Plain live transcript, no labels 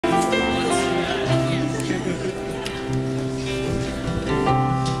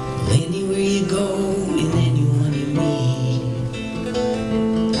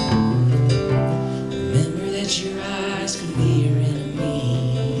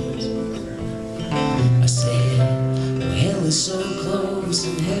We're so close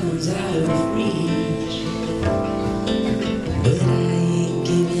and heaven's out of reach, but I ain't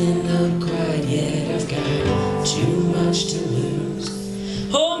giving up quite yet. I've got too much to lose.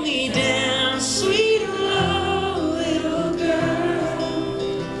 Hold me down, sweet and low, little girl.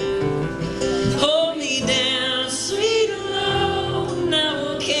 Hold me down, sweet and low, and I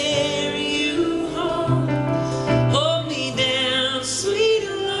will carry you home. Hold me down, sweet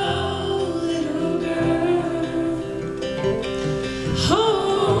and low, little girl.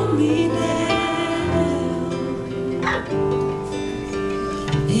 Hold me down,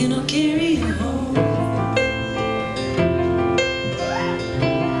 and I'll carry you home.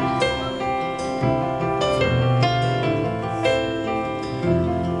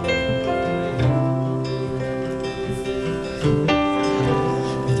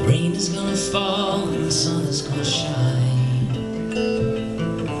 The rain is gonna fall and the sun is gonna shine.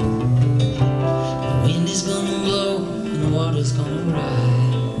 The wind is gonna blow and the water's gonna rise.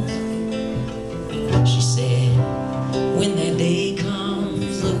 She said, when that day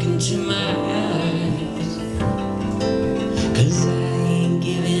comes, look into my eyes, 'cause I ain't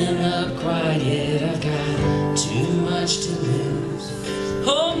giving up quite yet. I've got too much to lose.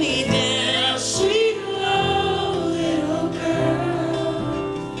 Hold me down, sweet and low, little girl.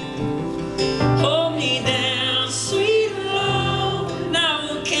 Hold me down, sweet and low, and I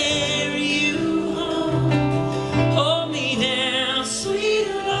will carry you home. Hold me down, sweet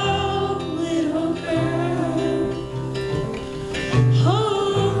and low, little girl.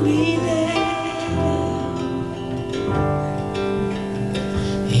 Hold me down,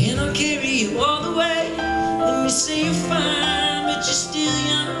 and I'll carry you all the way. Let me see you fine.